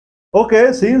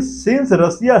Okay, since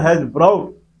Russia has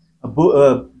brought Bu-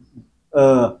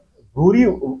 uh, Buri,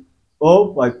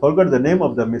 oh, I forgot the name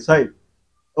of the missile.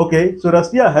 Okay, so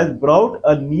Russia has brought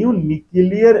a new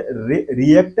nuclear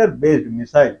reactor-based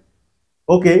missile.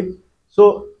 Okay,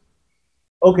 so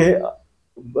okay,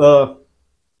 uh,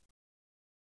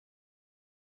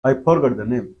 I forgot the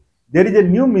name. There is a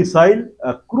new missile,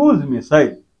 a cruise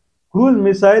missile. Cruise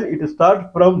missile. It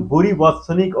starts from Buri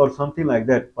Vatsanic or something like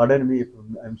that. Pardon me if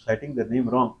I'm citing the name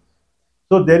wrong.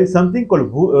 So there is something called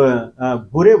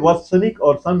Bure Vatsanic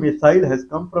or some missile has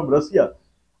come from Russia,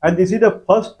 and this is the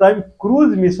first time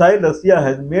cruise missile Russia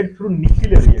has made through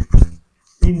nuclear reactor.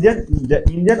 The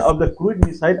engine of the cruise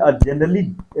missile are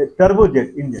generally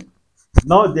turbojet engine.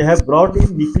 Now they have brought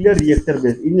in nuclear reactor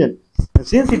based engine.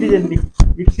 Since it is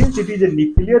a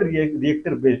nuclear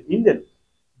reactor based engine,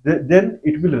 then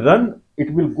it will run.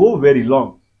 It will go very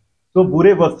long. So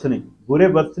Bure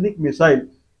missile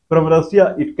from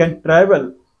Russia, it can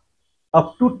travel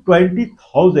up to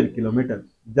 20,000 kilometers.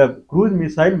 The cruise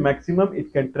missile maximum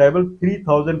it can travel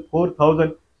 3,000,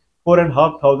 4,000,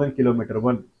 4,500 kilometers,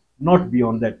 one, not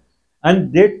beyond that.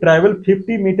 And they travel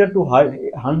 50 meter to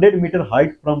 100-meter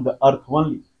height from the earth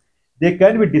only. They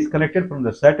can be disconnected from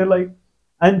the satellite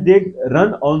and they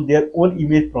run on their own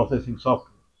image processing software.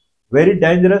 Very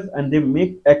dangerous, and they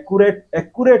make accurate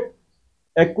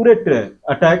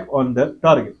attack on the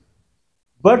target.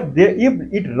 But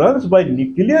if it runs by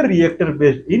nuclear reactor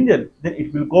based engine, then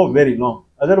it will go very long.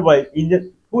 Otherwise,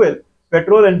 engine fuel,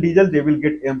 petrol and diesel, they will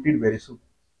get emptied very soon.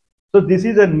 So this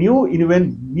is a new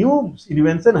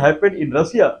invention happened in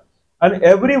Russia, and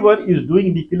everyone is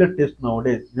doing nuclear test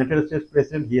nowadays. United States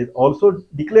President, he has also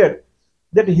declared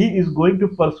that he is going to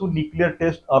pursue nuclear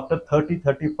test after 30,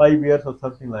 35 years or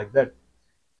something like that.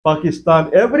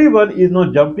 Pakistan, everyone is now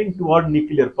jumping toward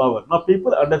nuclear power. Now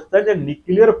people understand that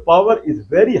nuclear power is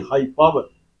very high power.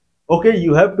 Okay,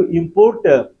 you have to import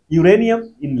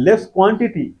uranium in less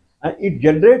quantity and it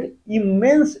generates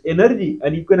immense energy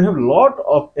and you can have lot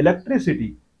of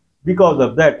electricity because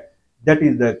of that. That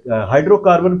is the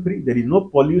hydrocarbon free. There is no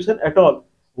pollution at all.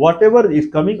 Whatever is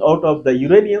coming out of the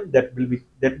uranium that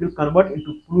will convert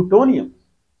into plutonium.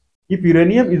 If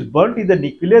uranium is burnt in the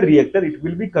nuclear reactor, it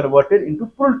will be converted into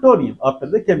plutonium after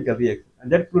the chemical reaction.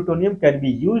 And that plutonium can be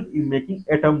used in making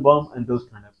atom bomb and those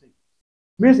kind of things.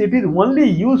 Means it is only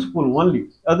useful only.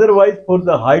 Otherwise, for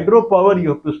the hydropower, you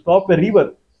have to stop a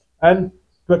river and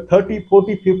 30,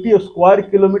 40, 50 square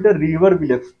kilometer river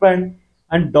will expand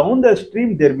and down the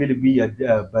stream there will be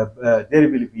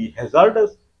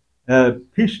hazardous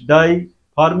fish die,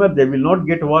 farmer they will not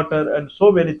get water and so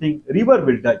many things, river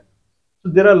will die. So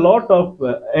there are a lot of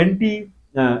anti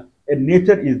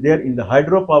nature is there in the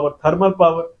hydropower, thermal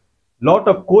power. Lot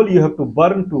of coal you have to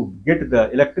burn to get the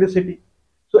electricity.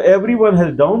 So everyone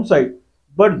has downside.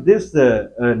 But this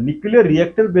nuclear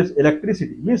reactor based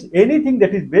electricity means anything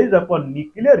that is based upon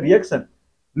nuclear reaction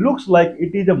looks like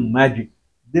it is a magic.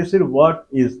 This is what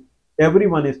is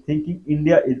everyone is thinking.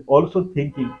 India is also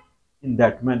thinking in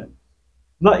that manner.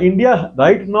 Now,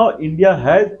 right now, India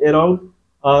has around,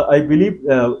 I believe,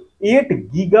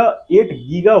 8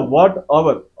 gigawatt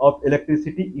hour of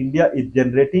electricity India is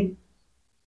generating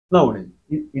nowadays.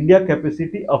 India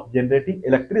capacity of generating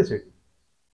electricity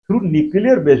through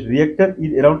nuclear based reactor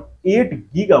is around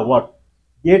 8 gigawatt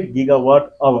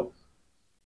hour.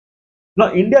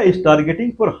 Now, India is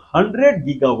targeting for 100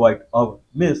 gigawatt hour,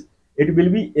 means it will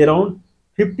be around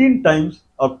 15 times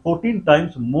or 14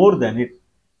 times more than it.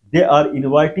 They are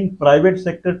inviting private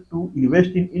sector to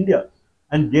invest in India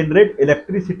and generate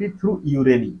electricity through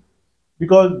uranium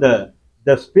because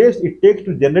the space it takes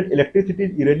to generate electricity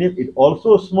in uranium is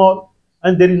also small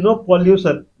and there is no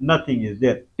pollution, nothing is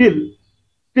there. Till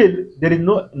there is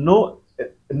no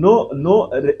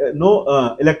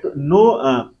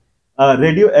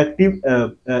radioactive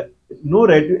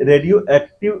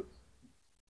radioactive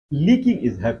leaking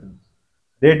is happening.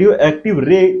 Radioactive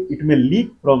ray it may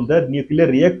leak from the nuclear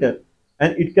reactor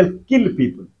and it can kill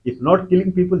people. If not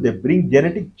killing people, they bring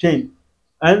genetic change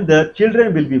and the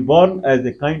children will be born as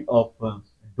a kind of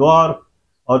dwarf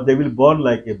or they will born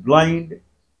like a blind,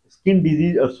 skin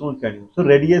disease or so kind of. So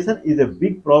radiation is a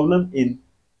big problem in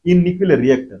nuclear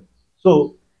reactor.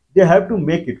 So they have to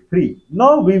make it free.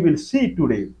 Now we will see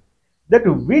today that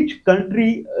which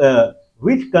country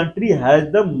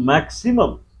has the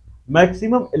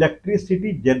maximum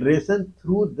electricity generation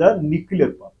through the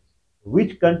nuclear power.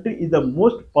 Which country is the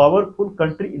most powerful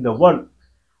country in the world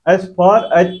as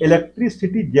far as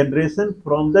electricity generation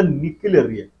from the nuclear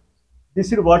reactor?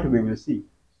 This is what we will see.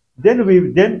 Then we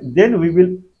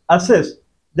will assess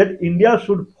that India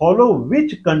should follow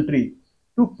which country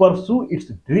to pursue its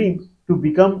dream to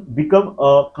become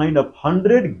a kind of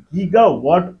 100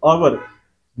 gigawatt hour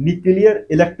nuclear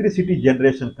electricity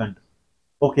generation country.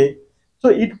 Okay, so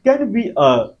it can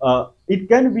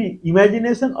be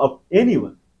imagination of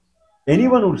anyone.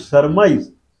 Anyone would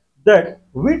surmise that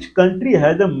which country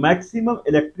has the maximum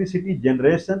electricity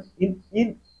generation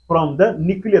in from the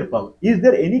nuclear power. Is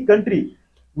there any country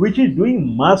which is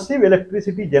doing massive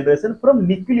electricity generation from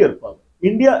nuclear power?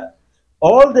 India,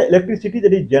 all the electricity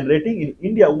that is generating in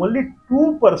India, only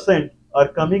 2% are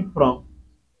coming from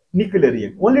nuclear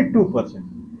reactor. Only 2%.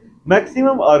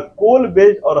 Maximum are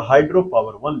coal-based or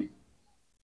hydropower only.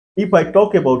 If I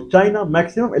talk about China,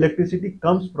 maximum electricity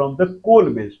comes from the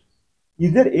coal-based.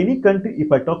 Is there any country,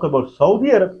 if I talk about Saudi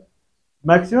Arabia,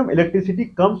 maximum electricity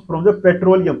comes from the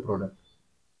petroleum product?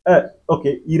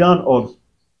 Okay, Iran also.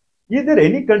 Is there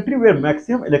any country where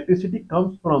maximum electricity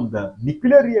comes from the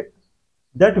nuclear reactor?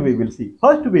 That we will see.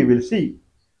 First, we will see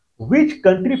which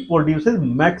country produces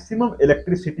maximum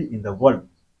electricity in the world.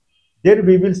 Then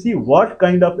we will see what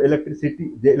kind of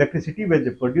electricity, the electricity where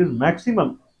they produce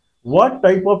maximum, what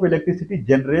type of electricity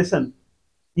generation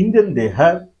engine they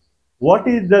have, what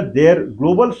is their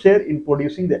global share in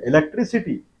producing the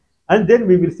electricity, and then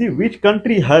we will see which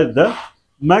country has the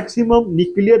maximum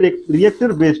nuclear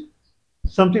reactor based,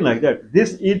 something like that.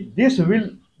 This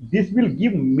will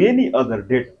give many other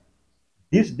data.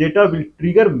 This data will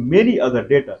trigger many other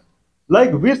data,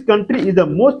 like which country is the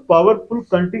most powerful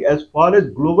country as far as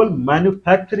global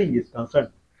manufacturing is concerned,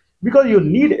 because you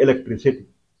need electricity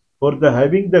for the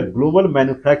having the global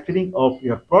manufacturing of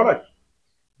your product.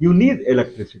 You need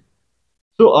electricity.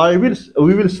 So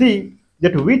we will see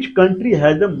that which country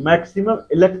has the maximum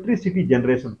electricity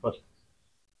generation first.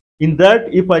 In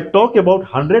that, if I talk about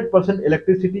 100%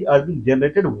 electricity are being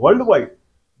generated worldwide,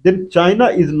 then China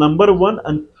is number one,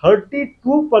 and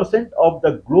 32% of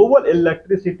the global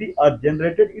electricity are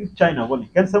generated in China only.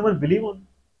 Can someone believe on?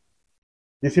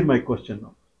 This is my question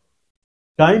now.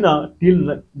 China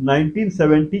till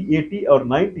 1970, 80 or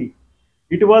 90,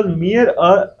 it was mere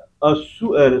a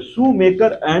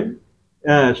shoemaker and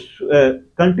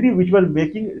country which was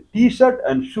making t-shirt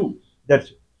and shoe.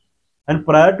 That's it. And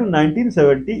prior to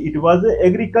 1970, it was an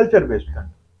agriculture-based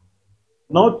country.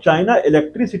 Now China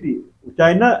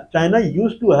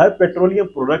used to have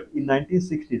petroleum product in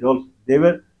 1960s also. They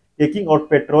were taking out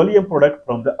petroleum product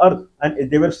from the earth and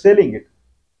they were selling it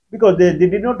because they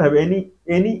did not have any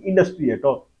industry at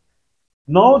all.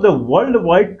 Now the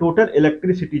worldwide total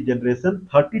electricity generation,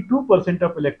 32%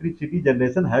 of electricity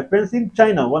generation happens in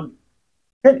China only.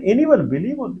 Can anyone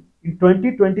believe on this? In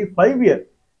 2025 year,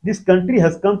 this country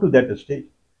has come to that stage.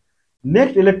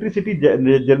 Next electricity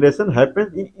generation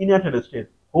happens in United States.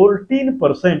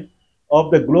 14% of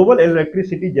the global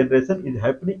electricity generation is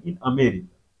happening in America.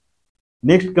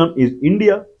 Next come is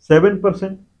India,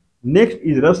 7%. Next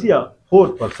is Russia,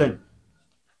 4%.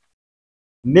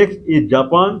 Next is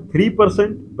Japan,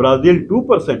 3%. Brazil,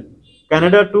 2%.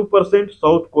 Canada, 2%.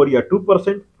 South Korea,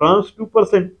 2%. France,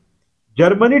 2%.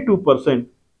 Germany, 2%.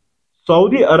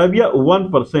 Saudi Arabia,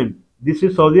 1%. This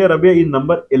is Saudi Arabia in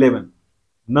number 11.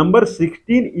 Number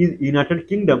 16 is United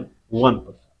Kingdom,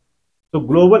 1%. So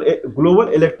global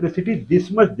electricity, this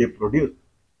much they produce.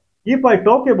 If I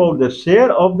talk about the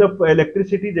share of the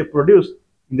electricity they produce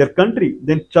in their country,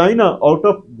 then China, out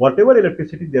of whatever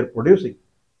electricity they are producing,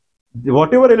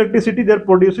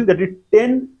 that is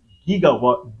 10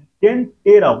 gigawatt, 10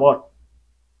 terawatt.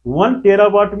 1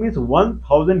 terawatt means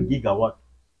 1000 gigawatt.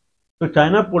 So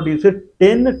China produces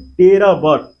 10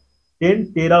 terawatt,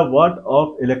 10 terawatt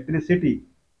of electricity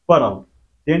per hour,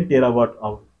 10 terawatt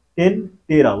hour, 10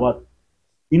 terawatt.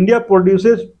 India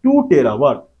produces 2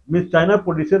 terawatt, means China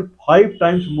produces 5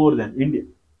 times more than India.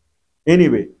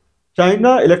 Anyway,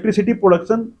 China electricity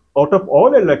production, out of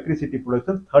all electricity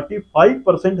production,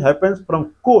 35% happens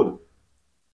from coal,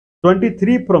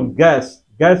 23 from gas,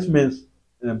 gas means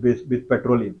with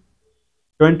petroleum,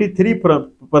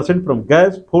 23% from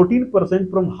gas, 14%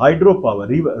 from hydropower,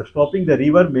 river, stopping the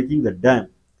river, making the dam,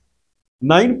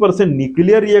 9%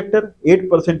 nuclear reactor,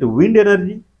 8% wind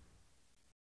energy,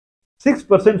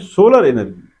 6% solar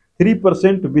energy,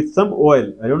 3% with some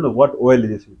oil, I don't know what oil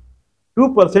this is,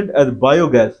 2% as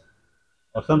biogas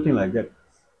or something like that.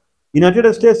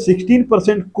 United States,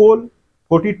 16% coal,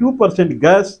 42%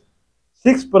 gas,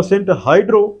 6%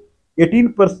 hydro,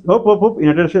 18%,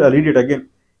 United States, I'll read it again.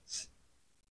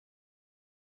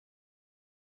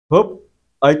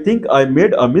 I think I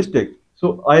made a mistake.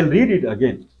 So I'll read it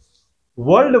again.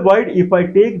 Worldwide, if I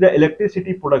take the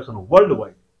electricity production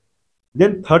worldwide,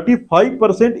 then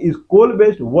 35% is coal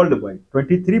based worldwide,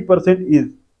 23%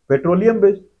 is petroleum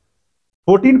based,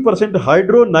 14%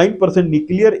 hydro, 9%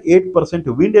 nuclear,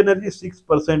 8% wind energy,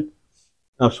 6%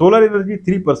 solar energy,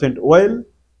 3% oil,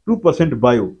 2%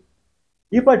 bio.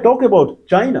 If I talk about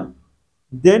China,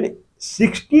 then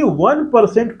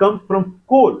 61% comes from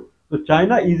coal. So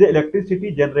China is an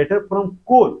electricity generator from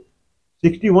coal.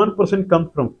 61%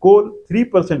 comes from coal,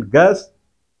 3% gas,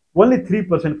 only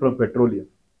 3% from petroleum,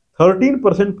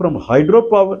 13% from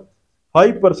hydropower,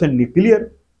 5%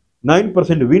 nuclear,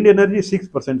 9% wind energy,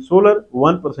 6% solar,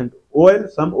 1% oil,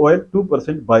 some oil,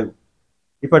 2% bio.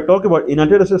 If I talk about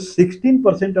United States,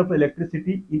 16% of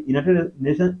electricity in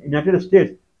United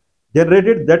States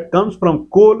generated that comes from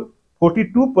coal,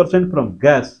 42% from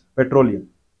gas, petroleum.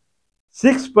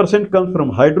 6% comes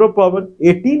from hydropower,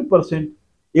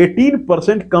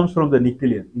 18% comes from the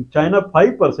nuclear. In China,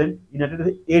 5%, in United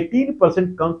States,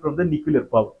 18% comes from the nuclear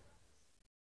power.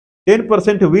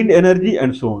 10% wind energy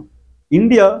and so on.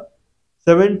 India,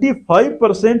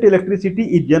 75%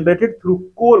 electricity is generated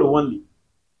through coal only.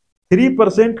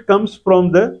 3% comes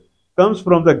from the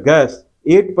gas,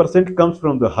 8% comes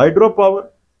from the hydropower,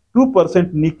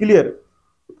 2% nuclear,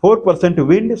 4%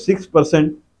 wind,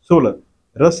 6% solar.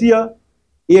 Russia,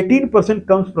 18%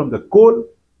 comes from the coal,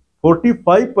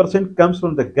 45% comes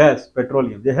from the gas,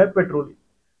 petroleum. They have petroleum.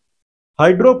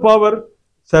 Hydropower,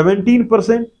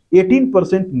 17%,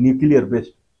 18% nuclear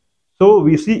based. So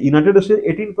we see United States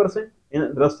 18%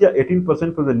 and Russia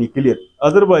 18% from the nuclear.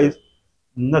 Otherwise,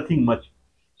 nothing much.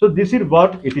 So this is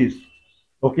what it is.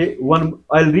 Okay,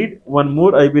 I'll read one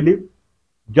more, I believe.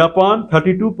 Japan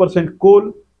 32%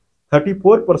 coal,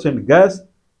 34% gas,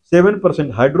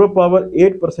 7% hydropower,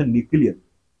 8% nuclear,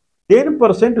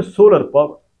 10% solar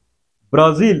power.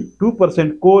 Brazil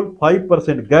 2% coal,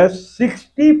 5% gas,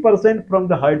 60% from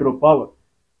the hydropower.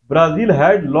 Brazil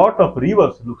had lot of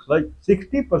rivers, looks like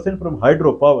 60% from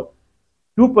hydropower,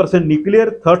 2%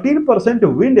 nuclear,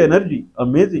 13% wind energy,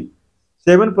 amazing,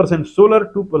 7%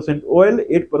 solar, 2% oil,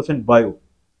 8% bio.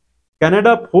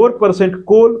 Canada 4%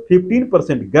 coal,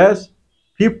 15% gas,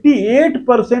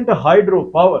 58%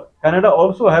 hydropower. Canada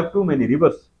also have too many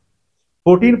rivers.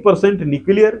 14%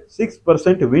 nuclear,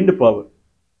 6% wind power.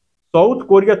 South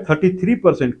Korea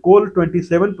 33% coal,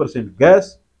 27%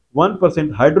 gas,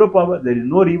 1% hydropower. There is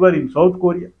no river in South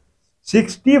Korea.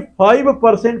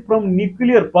 65% from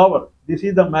nuclear power. This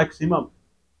is the maximum.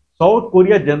 South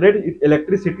Korea generates its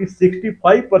electricity,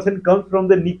 65% comes from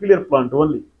the nuclear plant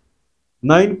only.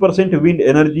 9% wind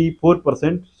energy,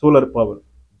 4% solar power.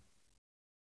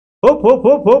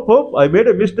 Hope. I made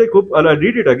a mistake. Hope I'll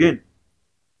read it again.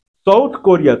 South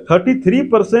Korea,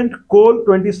 33% coal,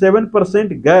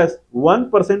 27% gas,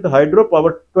 1%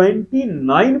 hydropower,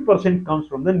 29% comes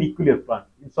from the nuclear plant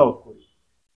in South Korea.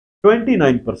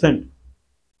 29%.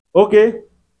 Okay,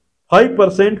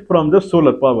 5% from the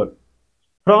solar power.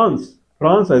 France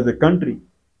as a country,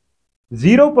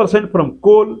 0% from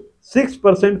coal,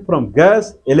 6% from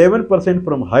gas, 11%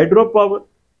 from hydropower,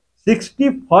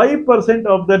 65%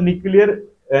 of the nuclear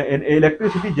and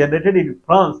electricity generated in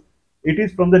France, it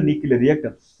is from the nuclear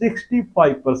reactor.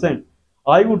 65%.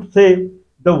 I would say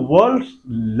the world's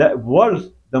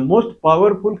the most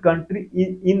powerful country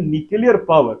in nuclear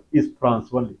power is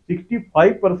France only.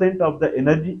 65% of the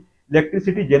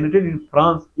electricity generated in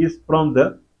France is from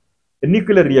the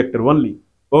nuclear reactor only.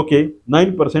 Okay,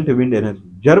 9% wind energy.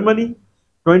 Germany,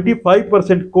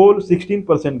 25% coal,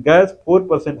 16% gas,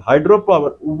 4%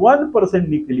 hydropower, 1%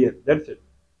 nuclear. That's it.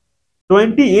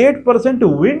 28%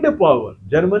 wind power.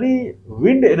 Germany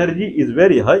wind energy is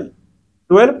very high.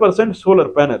 12% solar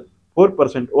panel,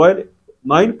 4% oil,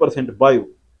 9% bio.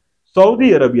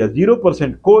 Saudi Arabia,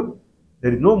 0% coal,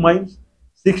 there is no mines.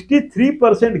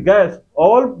 63% gas,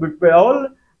 all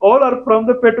are from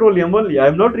the petroleum only. I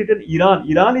have not written Iran.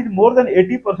 Iran is more than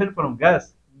 80% from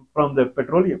gas, from the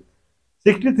petroleum.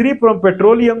 63 from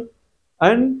petroleum,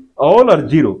 and all are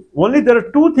zero. Only there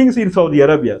are two things in Saudi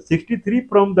Arabia, 63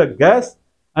 from the gas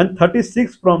and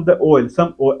 36 from the oil,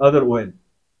 some other oil.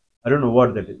 I don't know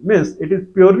what that is. Means it is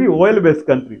purely oil-based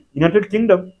country. United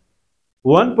Kingdom,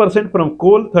 1% from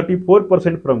coal,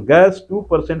 34% from gas,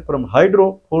 2% from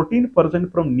hydro,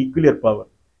 14% from nuclear power.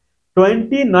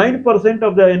 29%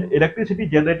 of the electricity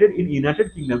generated in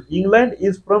United Kingdom, England,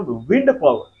 is from wind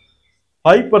power.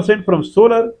 5% from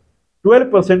solar,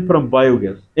 12% from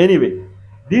biogas. Anyway,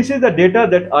 this is the data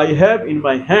that I have in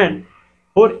my hand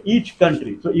for each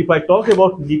country. So if I talk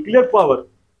about nuclear power,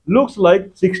 looks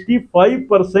like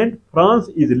 65% France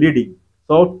is leading.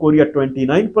 South Korea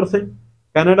 29%,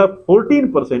 Canada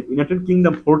 14%, United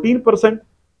Kingdom 14%.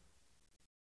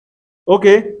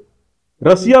 Okay,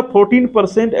 Russia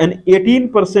 14% and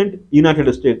 18%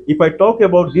 United States. If I talk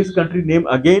about this country name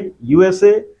again,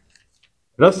 USA,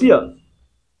 Russia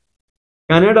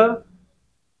Canada,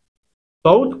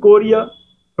 South Korea,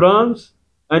 France,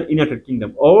 and United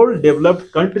Kingdom, all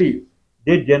developed countries,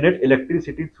 they generate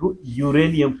electricity through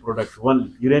uranium products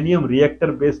only. Uranium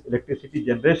reactor-based electricity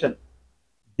generation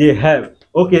they have.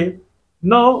 Okay.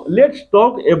 Now let's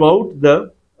talk about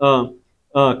the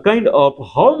kind of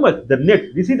how much the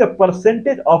net. This is the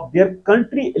percentage of their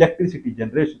country electricity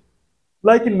generation.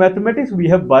 Like in mathematics, we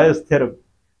have Bayes theorem.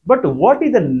 But what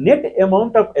is the net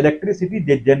amount of electricity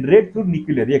they generate through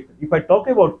nuclear reactor? If I talk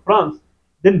about France,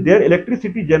 then their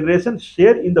electricity generation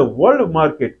share in the world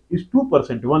market is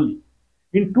 2% only.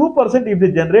 In 2%, if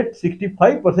they generate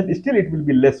 65%, still it will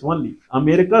be less only.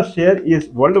 America's share is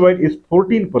worldwide is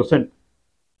 14%.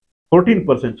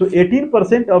 14%. So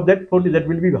 18% of that 40 that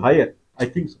will be higher. I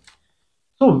think so.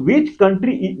 So which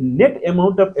country is net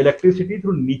amount of electricity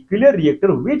through nuclear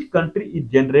reactor, which country is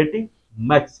generating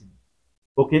maximum?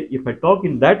 Okay, if I talk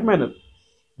in that manner,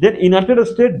 then United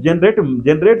States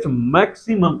generates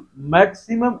maximum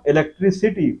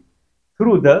electricity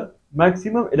through the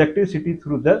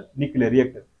nuclear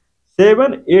reactor.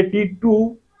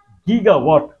 782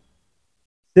 gigawatt.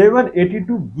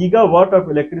 782 gigawatt of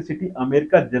electricity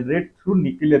America generates through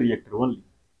nuclear reactor only.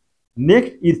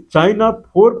 Next is China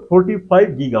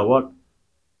 445 gigawatt.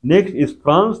 Next is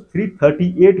France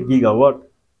 338 gigawatt.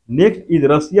 Next is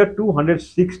Russia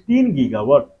 216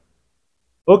 gigawatt.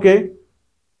 Okay.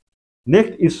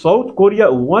 Next is South Korea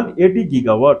 180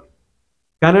 gigawatt.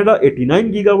 Canada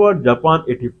 89 gigawatt. Japan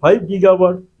 85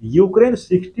 gigawatt. Ukraine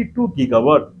 62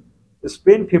 gigawatt.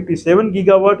 Spain 57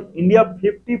 gigawatt. India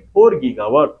 54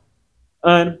 gigawatt.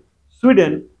 And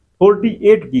Sweden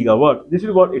 48 gigawatt. This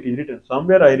is what it is written.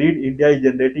 Somewhere I read India is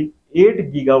generating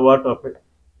 8 gigawatt of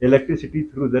electricity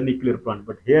through the nuclear plant.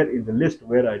 But here in the list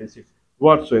where I received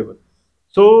whatsoever.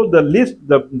 So the list,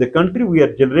 the country we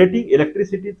are generating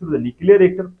electricity through the nuclear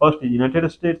reactor, first is United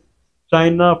States,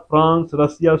 China, France,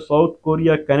 Russia, South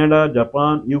Korea, Canada,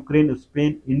 Japan, Ukraine,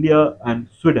 Spain, India, and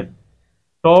Sweden.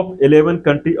 Top 11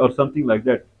 country or something like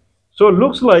that. So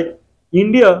looks like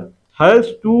India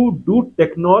has to do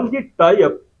technology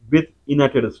tie-up with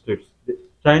United States.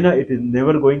 China it is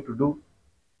never going to do.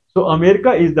 So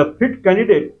America is the fit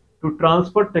candidate to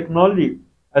transfer technology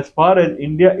as far as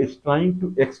India is trying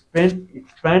to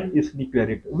expand its nuclear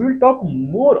reactor. We will talk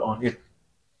more on it.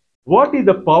 What is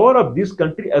the power of this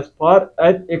country as far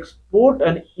as export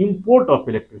and import of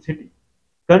electricity?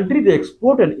 Country they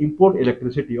export and import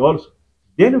electricity also.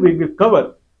 Then we will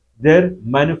cover their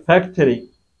manufacturing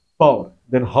power.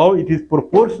 Then how it is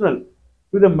proportional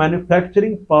to the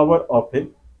manufacturing power of a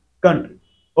country.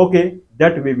 Okay,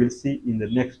 that we will see in the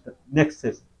next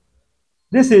session.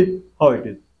 This is how it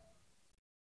is.